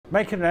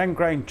Making an end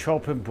grain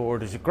chopping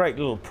board is a great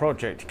little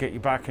project to get you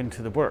back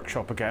into the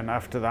workshop again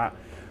after that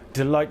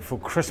delightful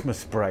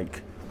Christmas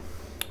break.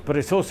 But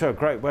it's also a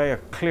great way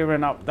of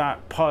clearing up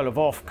that pile of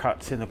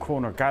offcuts in the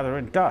corner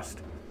gathering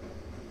dust.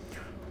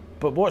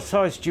 But what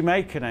size do you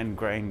make an end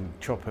grain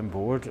chopping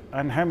board,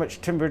 and how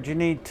much timber do you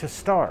need to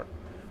start?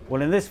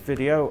 Well, in this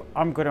video,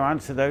 I'm going to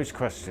answer those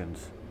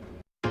questions.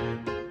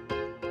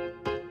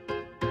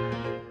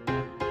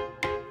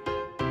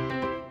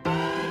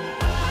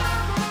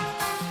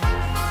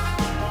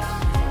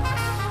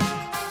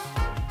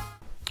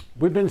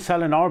 We've been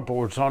selling our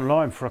boards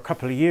online for a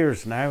couple of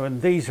years now,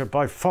 and these are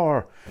by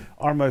far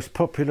our most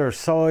popular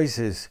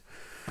sizes.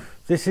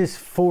 This is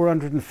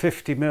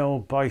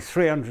 450mm by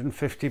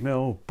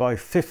 350mm by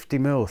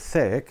 50mm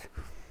thick,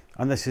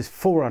 and this is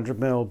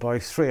 400mm by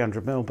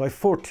 300mm by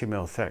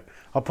 40mm thick.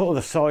 I'll put all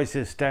the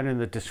sizes down in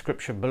the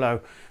description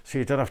below so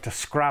you don't have to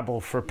scrabble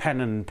for pen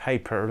and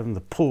paper and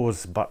the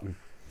pause button.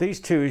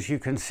 These two, as you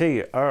can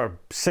see, are a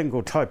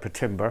single type of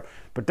timber,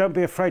 but don't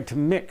be afraid to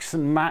mix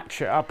and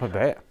match it up a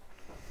bit,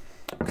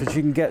 because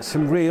you can get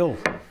some real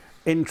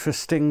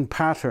interesting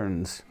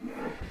patterns.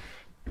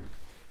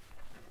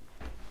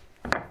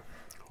 I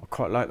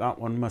quite like that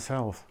one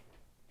myself.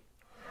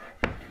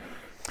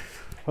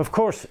 Of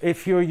course,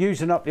 if you're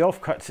using up the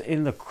offcuts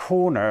in the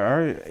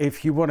corner,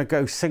 if you want to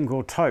go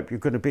single type, you're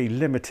going to be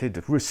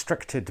limited,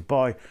 restricted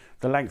by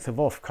the length of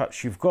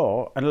offcuts you've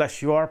got,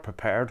 unless you are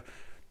prepared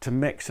to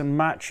mix and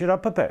match it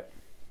up a bit.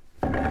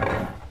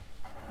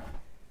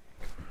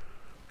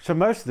 So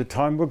most of the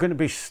time we're going to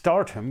be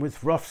starting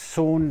with rough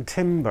sawn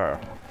timber.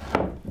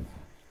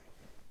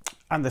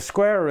 And the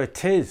squarer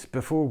it is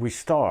before we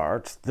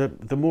start,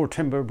 the more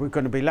timber we're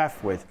going to be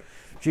left with.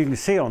 As you can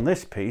see on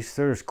this piece,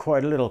 there's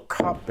quite a little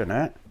cup in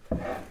it.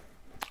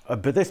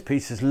 But this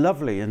piece is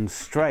lovely and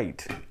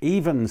straight.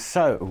 Even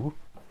so,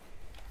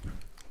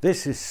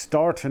 this is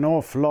starting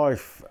off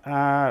life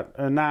at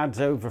an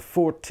adds over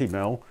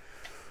 40mm.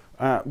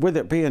 With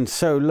it being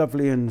so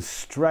lovely and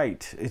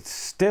straight, it's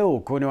still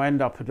going to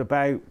end up at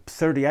about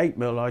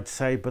 38mm, I'd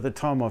say, by the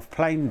time I've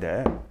planed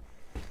it.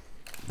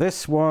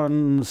 This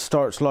one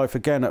starts life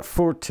again at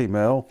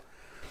 40mm,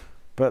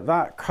 but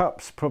that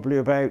cup's probably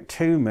about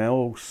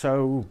 2mm,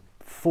 so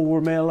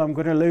 4mm I'm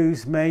going to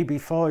lose, maybe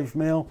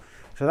 5mm.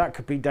 So that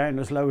could be down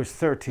as low as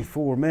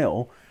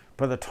 34mm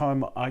by the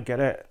time I get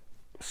it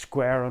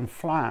square and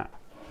flat.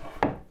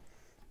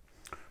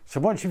 So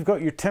once you've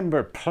got your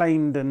timber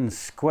planed and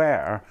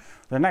square,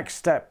 the next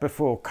step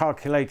before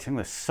calculating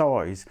the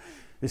size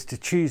is to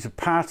choose a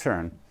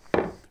pattern.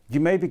 You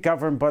may be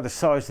governed by the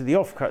size of the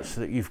offcuts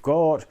that you've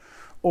got,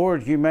 or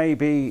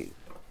maybe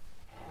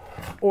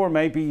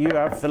you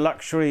have the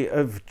luxury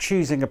of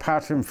choosing a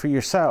pattern for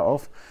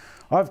yourself.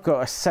 I've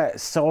got a set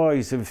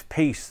size of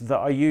piece that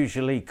I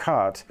usually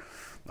cut.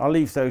 I'll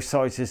leave those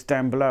sizes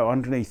down below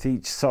underneath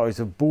each size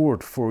of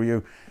board for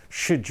you,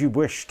 should you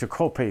wish to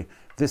copy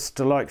this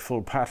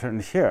delightful pattern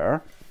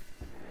here.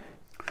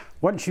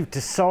 Once you've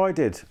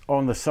decided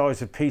on the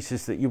size of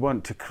pieces that you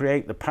want to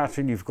create the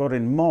pattern you've got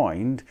in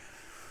mind,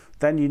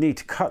 then you need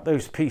to cut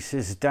those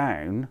pieces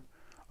down,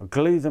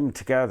 glue them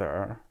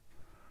together,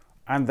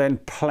 and then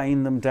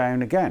plane them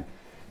down again.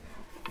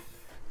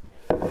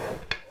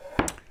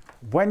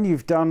 When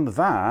you've done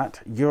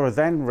that, you're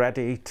then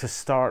ready to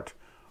start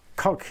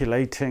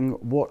calculating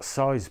what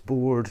size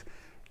board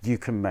you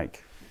can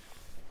make.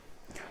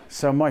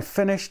 So my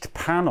finished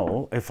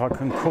panel, if I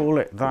can call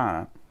it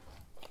that,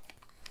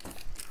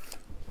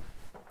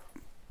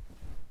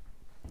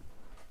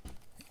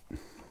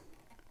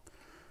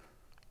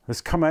 has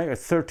come out at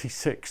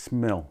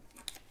 36mm.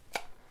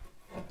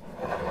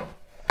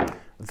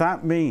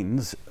 That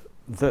means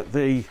that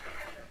the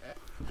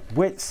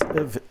width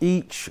of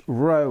each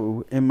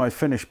row in my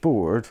finished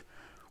board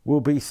will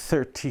be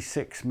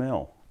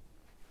 36mm.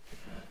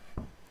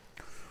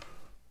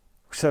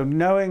 So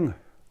knowing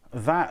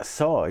that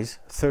size,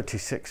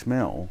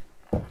 36mm,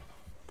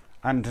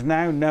 and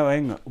now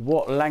knowing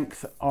what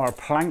length our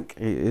plank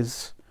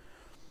is,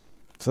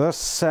 so that's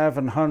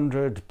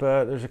 700,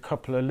 but there's a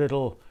couple of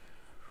little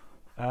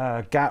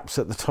gaps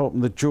at the top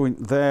and the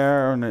joint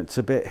there, and it's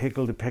a bit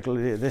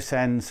higgledy-piggledy at this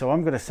end, so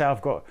I'm going to say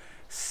I've got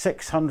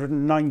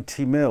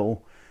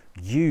 690mm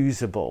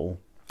usable.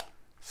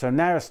 So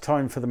now it's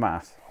time for the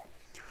math.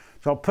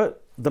 So I'll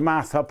put the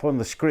math up on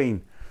the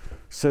screen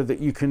so that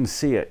you can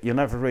see it. You'll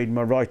never read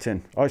my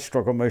writing. I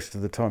struggle most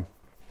of the time.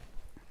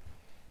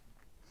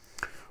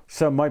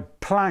 So my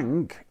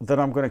plank that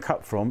I'm going to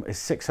cut from is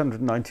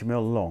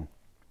 690mm long.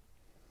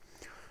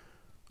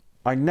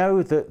 I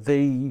know that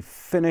the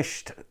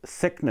finished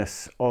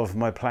thickness of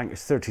my plank is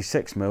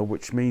 36mm,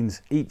 which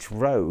means each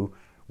row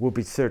will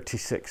be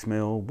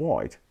 36mm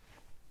wide.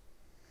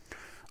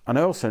 And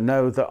I also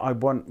know that I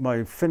want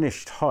my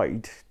finished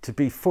height to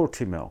be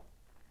 40mm.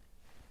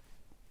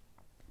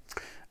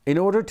 In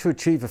order to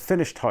achieve a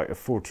finished height of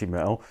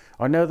 40mm,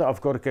 I know that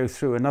I've got to go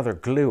through another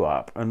glue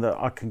up and that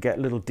I can get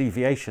little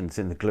deviations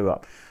in the glue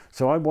up.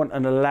 So I want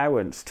an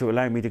allowance to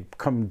allow me to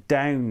come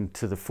down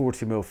to the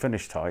 40mm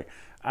finished height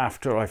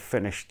after I've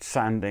finished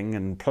sanding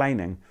and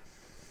planing.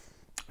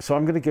 So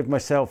I'm going to give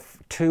myself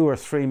 2 or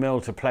 3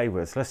 mil to play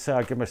with. Let's say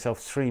I give myself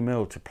 3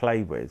 mil to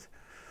play with.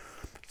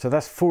 So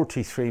that's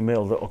 43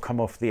 mil that will come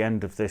off the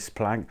end of this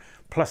plank,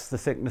 plus the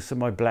thickness of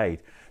my blade.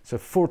 So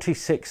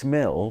 46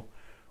 mil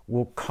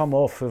will come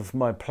off of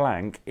my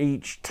plank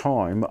each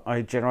time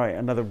I generate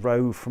another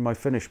row from my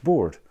finished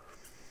board.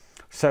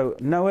 So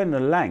knowing the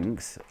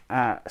length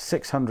at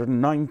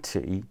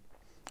 690,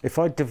 if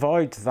I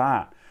divide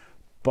that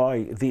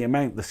by the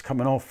amount that's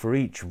coming off for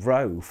each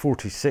row,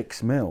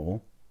 46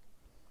 mil,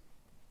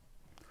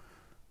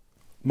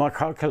 my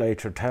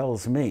calculator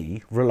tells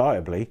me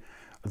reliably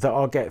that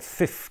I'll get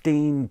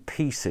 15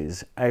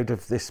 pieces out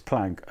of this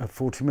plank of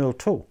 40 mil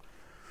tool.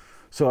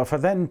 So if I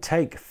then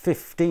take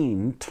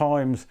 15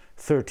 times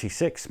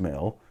 36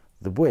 mil,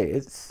 the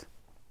width,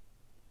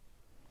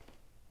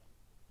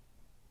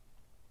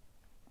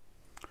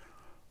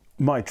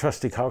 my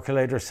trusty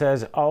calculator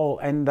says I'll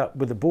end up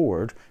with a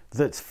board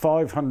that's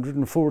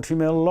 540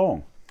 mil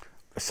long.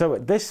 So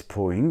at this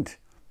point,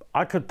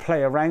 I could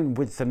play around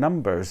with the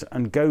numbers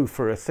and go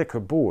for a thicker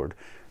board,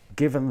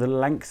 given the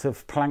length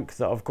of plank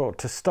that I've got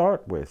to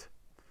start with.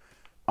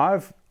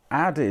 I've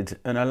added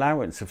an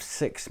allowance of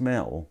 6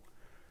 mil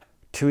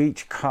to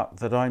each cut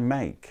that I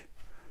make.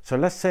 So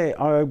let's say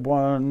I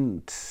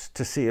want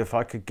to see if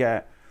I could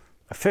get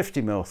a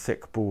 50 mil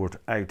thick board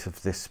out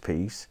of this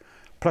piece,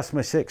 plus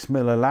my 6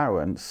 mil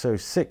allowance. So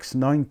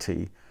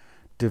 690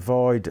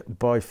 divided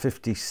by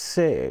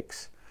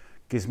 56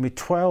 gives me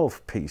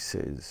 12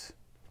 pieces.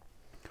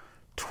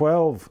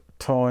 12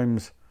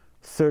 times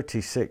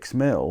 36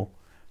 mil,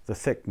 the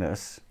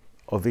thickness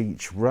of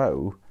each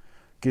row,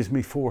 gives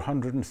me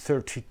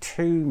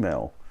 432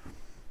 mil.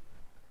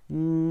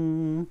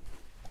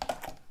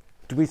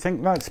 Do we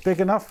think that's big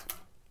enough?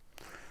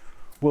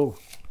 Well,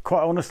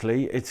 quite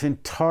honestly, it's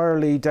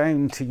entirely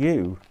down to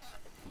you.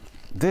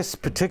 This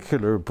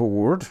particular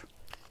board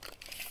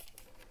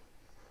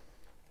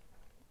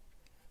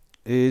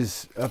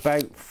is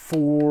about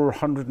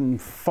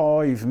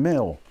 405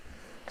 mil.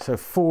 So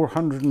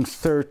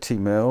 430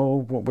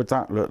 mil, what would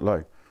that look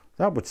like?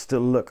 That would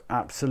still look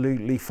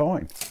absolutely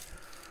fine.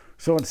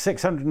 So on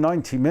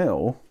 690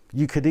 mil,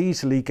 you could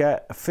easily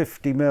get a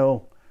 50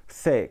 mil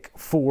thick,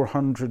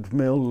 400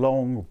 mil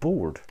long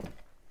board.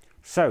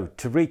 So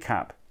to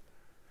recap,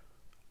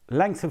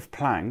 length of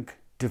plank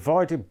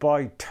divided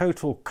by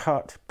total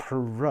cut per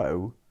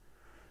row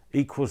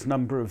equals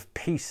number of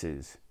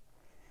pieces.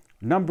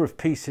 Number of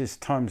pieces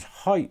times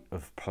height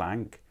of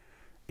plank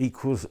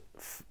equals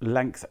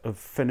length of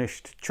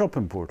finished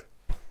chopping board.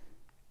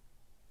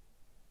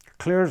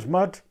 Clear as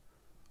mud?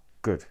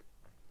 Good.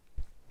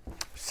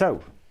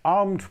 So,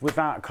 armed with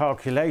that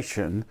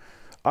calculation,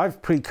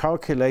 I've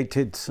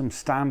pre-calculated some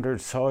standard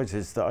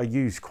sizes that I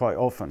use quite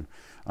often,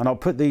 and I'll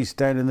put these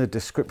down in the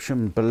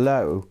description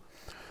below.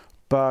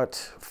 But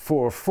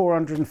for a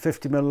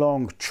 450 mil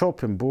long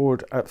chopping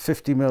board at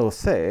 50 mil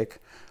thick,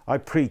 I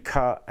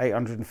pre-cut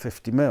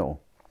 850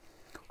 mil.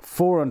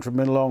 400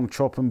 mil long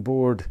chopping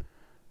board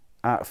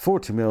at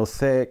 40 mil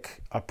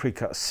thick, I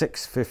pre-cut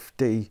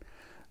 650,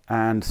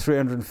 and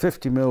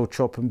 350 mil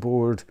chopping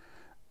board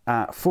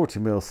at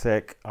 40 mil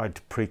thick, I'd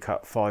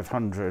pre-cut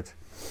 500.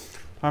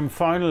 And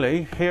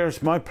finally,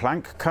 here's my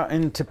plank cut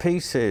into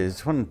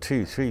pieces. 1,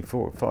 2, 3,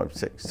 4, 5,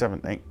 6,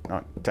 7, 8,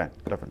 9, 10,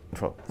 11,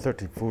 12,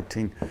 13,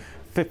 14,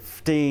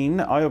 15.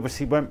 I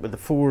obviously went with the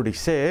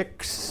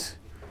 46.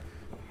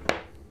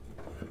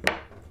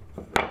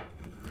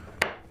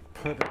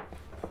 Put it.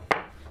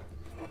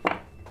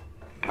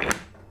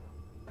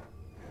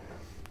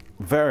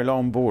 Very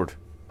long board.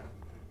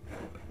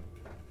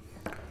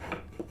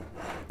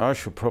 I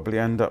shall probably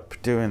end up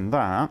doing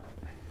that.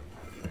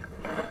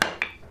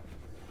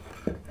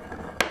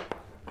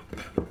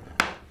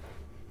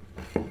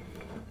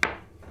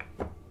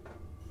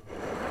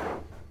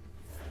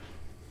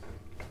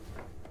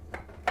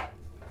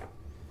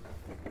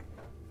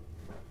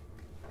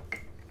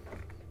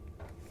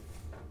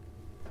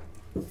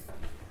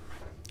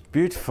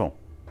 Beautiful.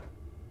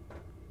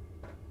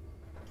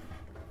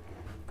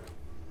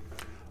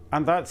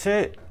 And that's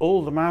it,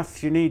 all the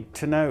maths you need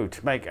to know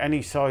to make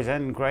any size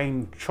end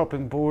grain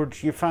chopping board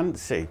you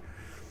fancy.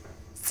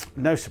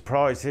 No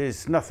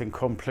surprises, nothing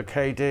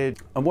complicated.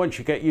 And once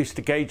you get used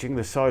to gauging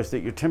the size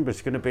that your timber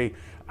is going to be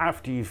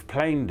after you've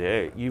planed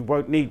it, you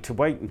won't need to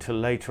wait until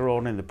later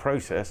on in the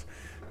process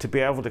to be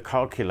able to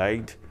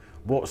calculate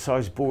what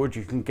size board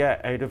you can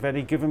get out of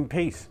any given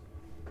piece.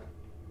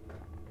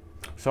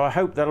 So I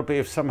hope that'll be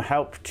of some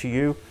help to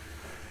you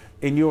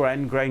in your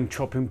end grain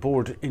chopping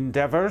board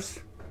endeavours.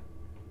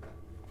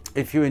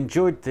 If you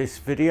enjoyed this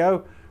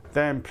video,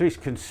 then please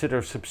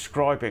consider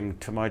subscribing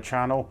to my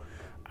channel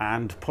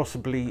and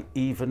possibly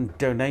even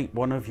donate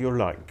one of your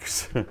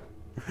likes.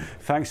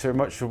 Thanks very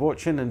much for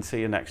watching, and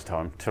see you next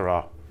time.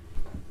 Ta-ra.